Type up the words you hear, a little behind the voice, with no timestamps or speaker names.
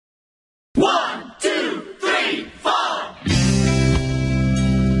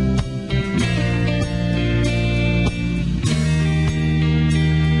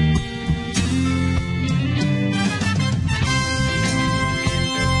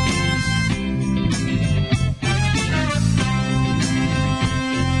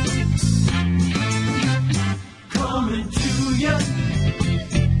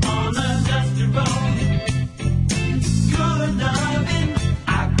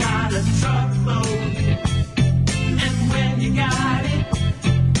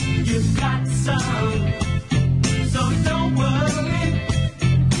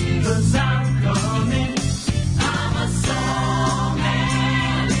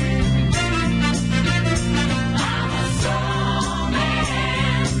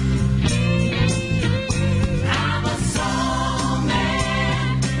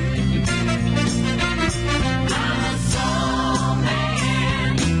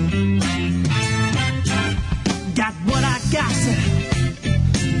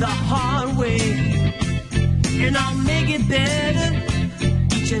got the hard way, and I'll make it better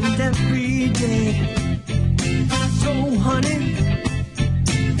each and every day. So honey,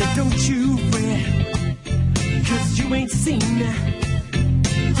 then don't you fret, 'cause you ain't seen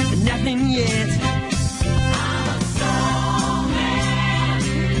nothing yet. I'm a soul man.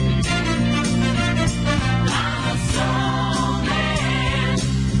 I'm a soul man.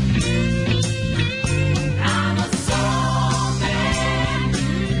 I'm a soul man.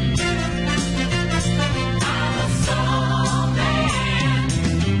 I'm a soul man.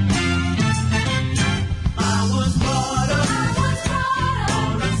 I was brought up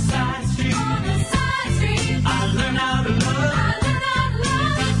on a side street. I learned how to love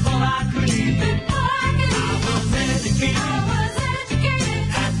before I could eat. I was educated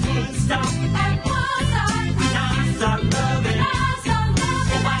at Woodstock. When I start loving, oh,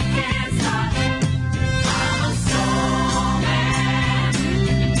 I can't stop. I'm a soul man.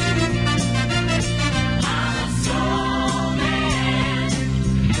 I'm a soul man.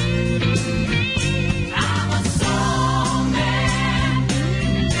 I'm a soul man.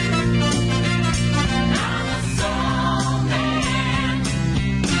 I'm a soul man.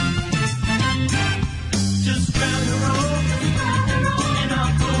 Just round the road, and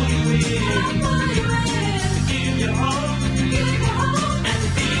I'll pull you in. Give you hope, and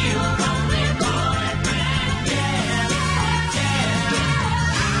be your only boyfriend. Yeah, yeah.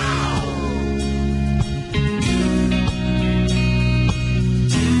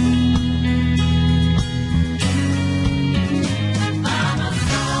 I'm a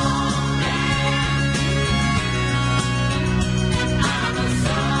soul man. I'm a soul man. I'm a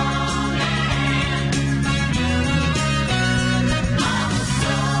soul man. I'm a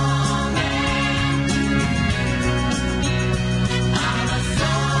soul man. I'm a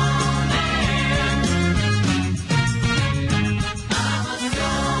soul man. I'm a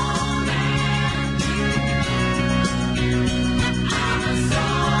soul man. I'm a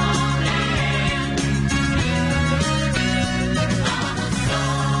soul man.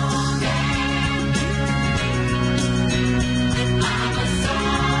 I'm a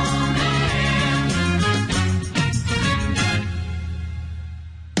soul man.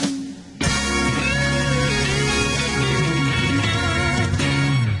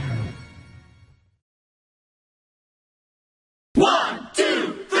 1,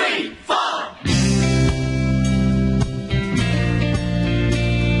 2, 3, 4.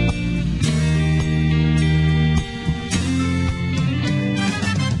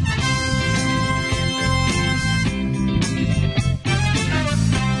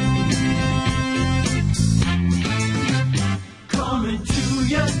 Coming to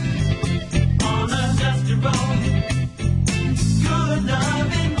you on a dusty road. Good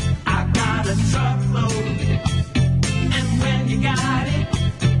loving, I got a truckload. And when you got it,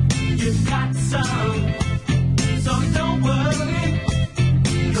 you've got some. So don't worry,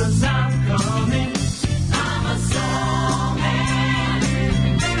 'cause I'm coming. I'm a soul man.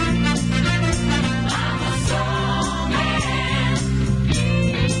 I'm a soul man.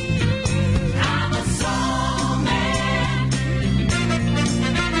 I'm a soul man.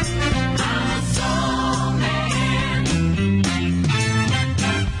 I'm a soul man.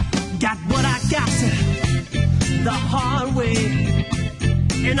 Got what I got the hard way,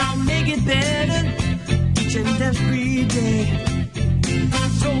 and I'll make it better each and every day.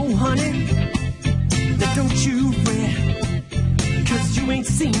 So honey, then don't you fret, 'cause you ain't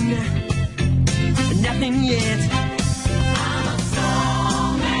seen nothing yet.